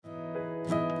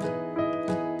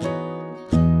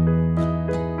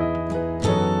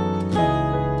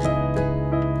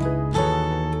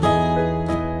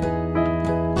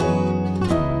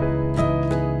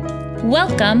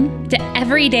Welcome to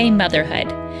Everyday Motherhood,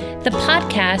 the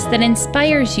podcast that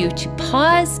inspires you to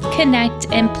pause, connect,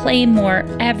 and play more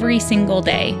every single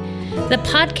day. The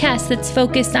podcast that's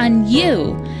focused on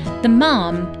you, the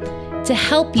mom, to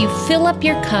help you fill up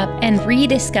your cup and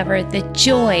rediscover the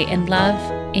joy and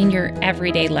love in your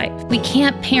everyday life. We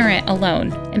can't parent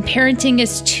alone, and parenting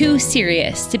is too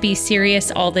serious to be serious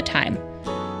all the time.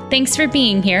 Thanks for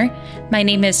being here. My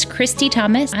name is Christy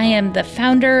Thomas. I am the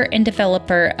founder and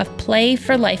developer of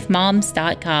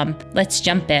PlayForLifeMoms.com. Let's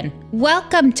jump in.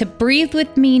 Welcome to Breathe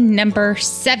With Me number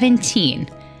 17.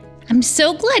 I'm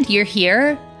so glad you're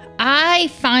here. I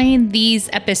find these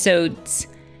episodes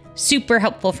super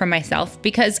helpful for myself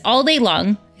because all day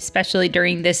long, especially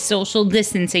during this social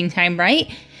distancing time, right?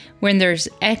 When there's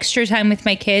extra time with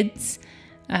my kids,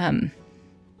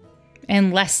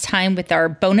 and less time with our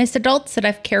bonus adults that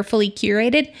I've carefully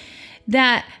curated,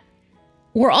 that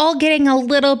we're all getting a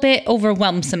little bit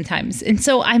overwhelmed sometimes. And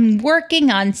so I'm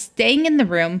working on staying in the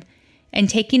room and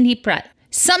taking deep breaths.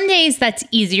 Some days that's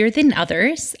easier than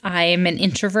others. I am an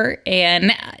introvert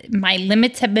and my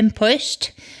limits have been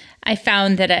pushed. I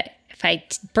found that if I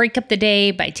break up the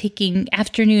day by taking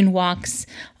afternoon walks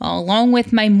along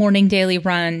with my morning daily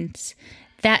runs,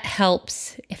 that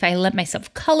helps. If I let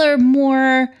myself color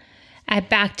more, I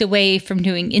backed away from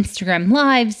doing Instagram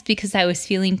lives because I was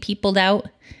feeling peopled out.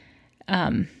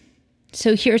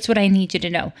 So here's what I need you to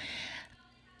know.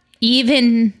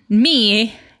 Even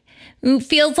me, who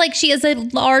feels like she has a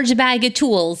large bag of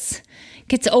tools,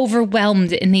 gets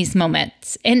overwhelmed in these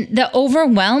moments. And the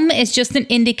overwhelm is just an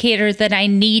indicator that I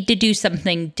need to do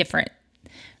something different,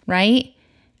 right?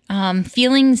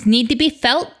 Feelings need to be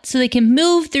felt so they can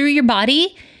move through your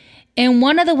body. And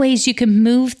one of the ways you can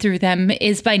move through them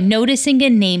is by noticing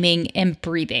and naming and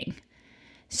breathing.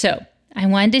 So I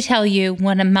wanted to tell you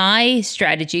one of my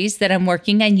strategies that I'm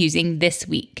working on using this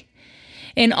week.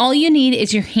 And all you need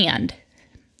is your hand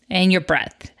and your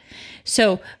breath.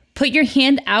 So put your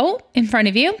hand out in front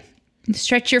of you,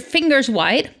 stretch your fingers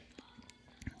wide,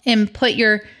 and put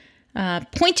your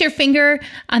point your finger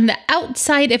on the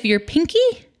outside of your pinky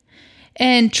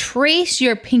and trace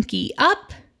your pinky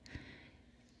up.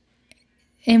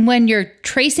 And when you're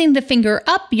tracing the finger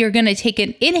up, you're going to take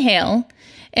an inhale.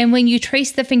 And when you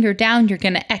trace the finger down, you're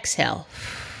going to exhale.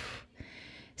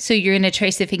 So you're going to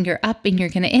trace the finger up and you're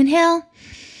going to inhale.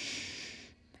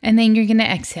 And then you're going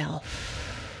to exhale.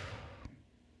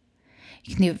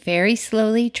 You can do it very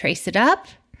slowly. Trace it up.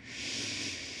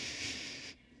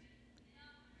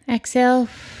 Exhale.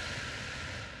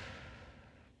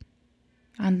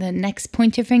 On the next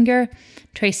pointer finger,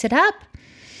 trace it up.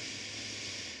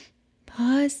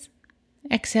 Pause,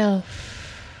 exhale,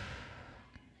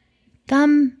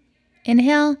 thumb,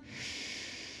 inhale,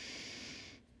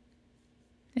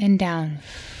 and down.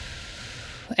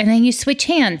 And then you switch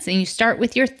hands and you start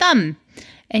with your thumb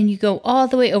and you go all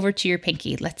the way over to your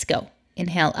pinky. Let's go.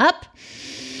 Inhale up,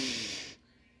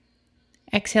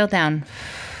 exhale down.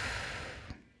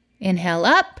 Inhale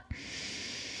up,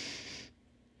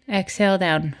 exhale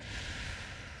down.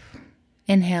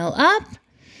 Inhale up.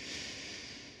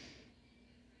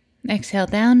 Exhale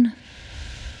down,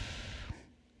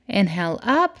 inhale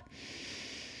up,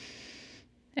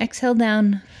 exhale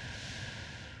down,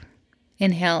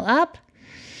 inhale up,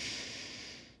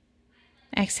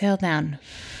 exhale down.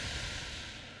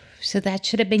 So that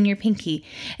should have been your pinky.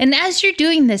 And as you're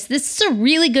doing this is a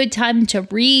really good time to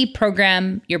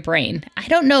reprogram your brain. I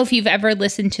don't know if you've ever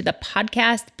listened to the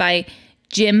podcast by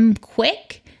Jim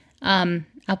Kwik.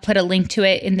 I'll put a link to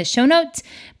it in the show notes,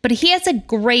 but he has a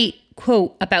great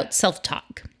quote about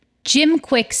self-talk. Jim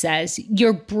Kwik says,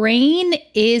 your brain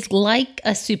is like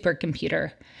a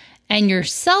supercomputer and your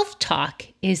self-talk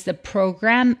is the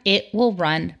program it will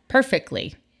run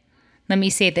perfectly. Let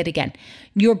me say that again.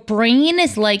 Your brain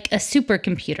is like a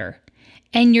supercomputer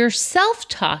and your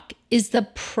self-talk is the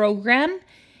program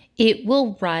it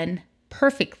will run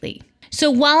perfectly.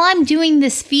 So while I'm doing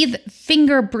this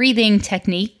finger breathing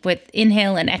technique with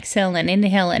inhale and exhale and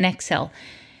inhale and exhale,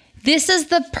 this is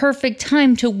the perfect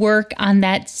time to work on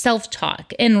that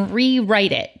self-talk and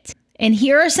rewrite it. And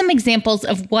here are some examples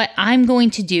of what I'm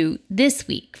going to do this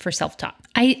week for self-talk.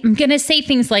 I'm going to say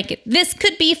things like, this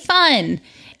could be fun.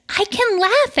 I can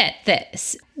laugh at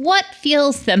this. What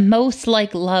feels the most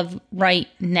like love right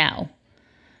now?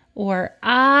 Or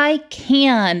I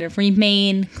can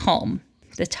remain calm.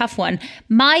 The tough one.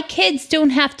 My kids don't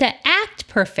have to act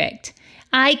perfect.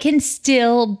 I can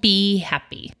still be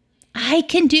happy. I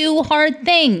can do hard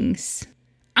things.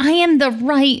 I am the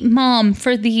right mom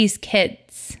for these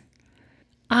kids.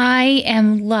 I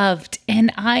am loved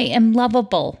and I am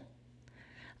lovable.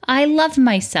 I love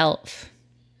myself.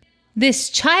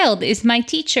 This child is my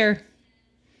teacher.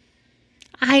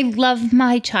 I love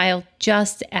my child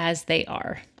just as they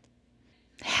are.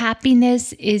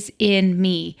 Happiness is in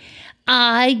me.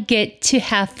 I get to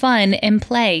have fun and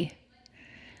play.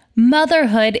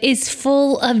 Motherhood is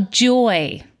full of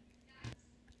joy.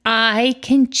 I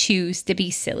can choose to be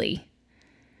silly.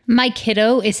 My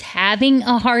kiddo is having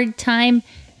a hard time,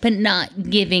 but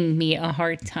not giving me a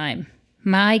hard time.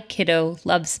 My kiddo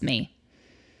loves me,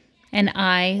 and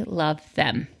I love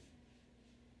them.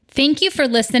 Thank you for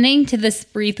listening to this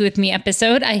Breathe With Me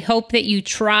episode. I hope that you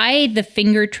try the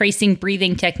finger tracing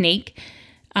breathing technique.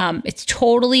 It's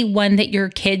totally one that your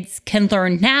kids can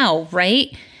learn now,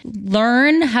 right?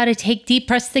 Learn how to take deep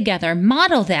breaths together,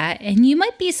 model that, and you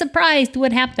might be surprised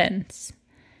what happens.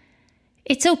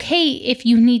 It's okay if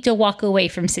you need to walk away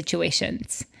from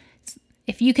situations.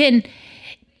 If you can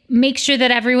make sure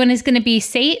that everyone is going to be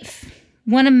safe.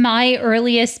 One of my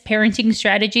earliest parenting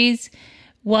strategies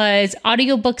was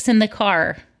audiobooks in the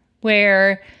car,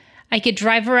 where I could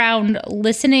drive around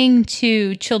listening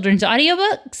to children's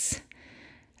audiobooks,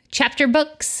 chapter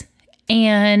books,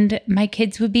 and my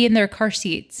kids would be in their car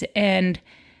seats. And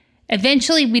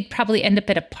eventually we'd probably end up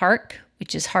at a park,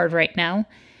 which is hard right now.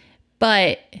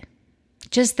 But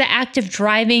just the act of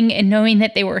driving and knowing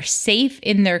that they were safe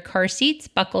in their car seats,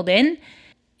 buckled in,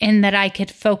 and that I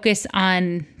could focus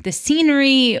on the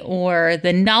scenery or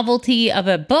the novelty of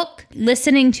a book,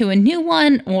 listening to a new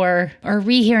one, or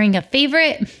rehearing a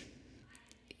favorite,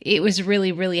 it was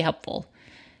really, really helpful.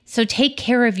 So take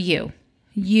care of you.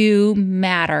 You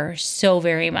matter so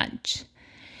very much.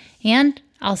 And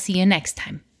I'll see you next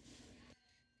time.